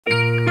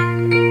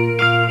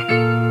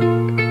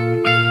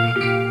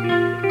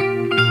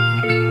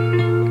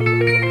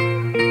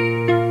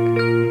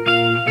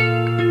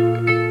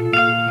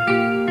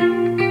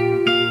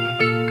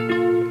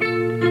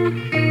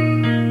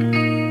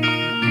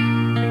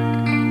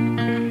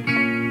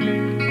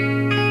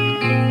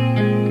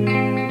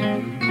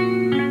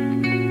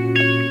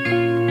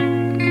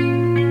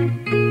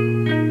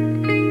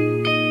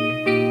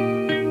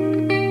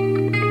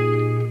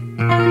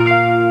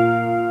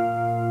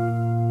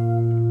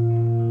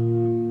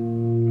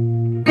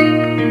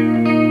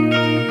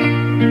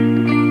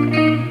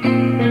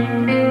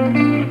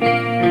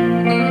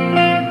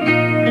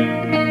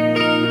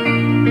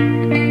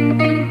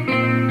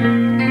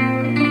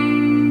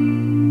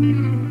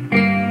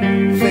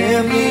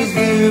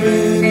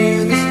living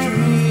in the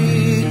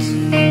streets,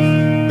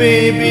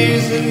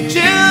 babies and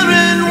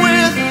children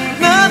with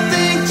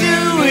nothing to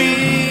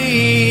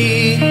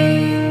eat.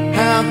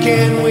 How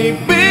can we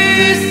be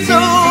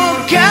so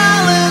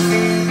callous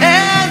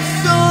and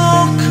so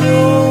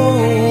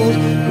cold?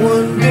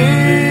 One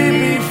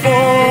day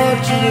before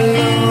too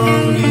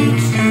long, you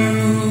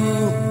too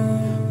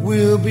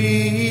will be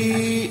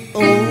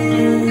old.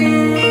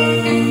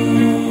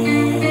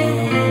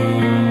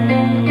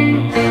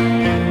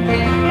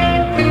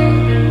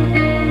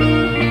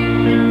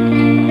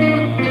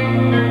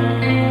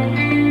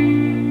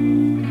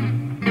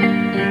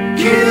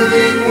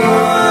 Killing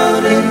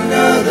one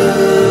another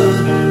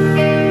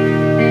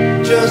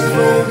just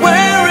for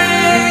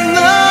wearing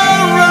the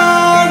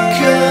wrong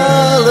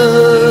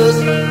colors.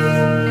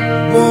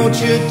 Won't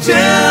you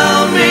tell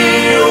me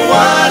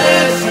what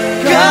it's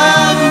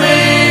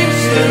coming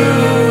to?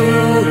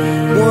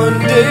 One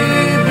day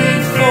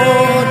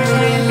before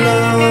too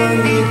long,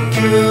 it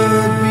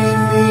could be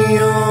me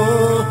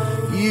or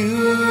you.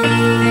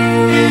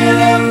 In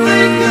a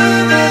blink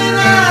of an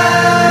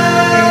eye,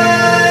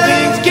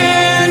 things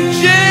can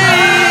change.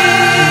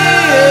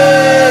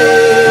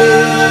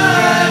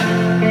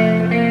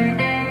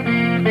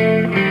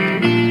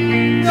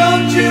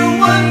 Don't you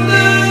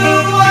wonder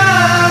why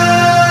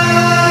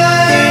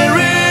there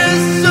is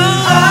so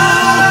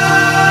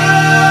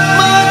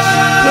much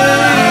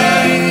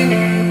pain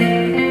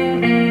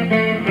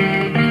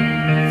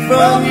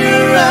from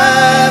your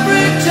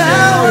ivory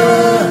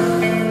tower?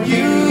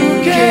 You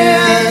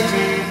can't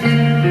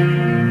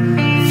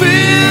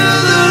feel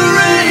the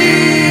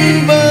rain,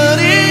 but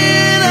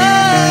in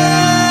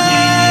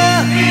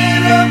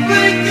a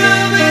blink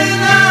of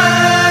an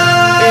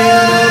eye,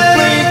 in a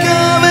blink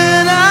of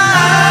an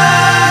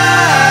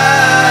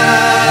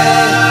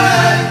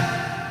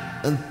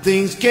eye, and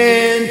things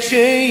can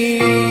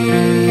change.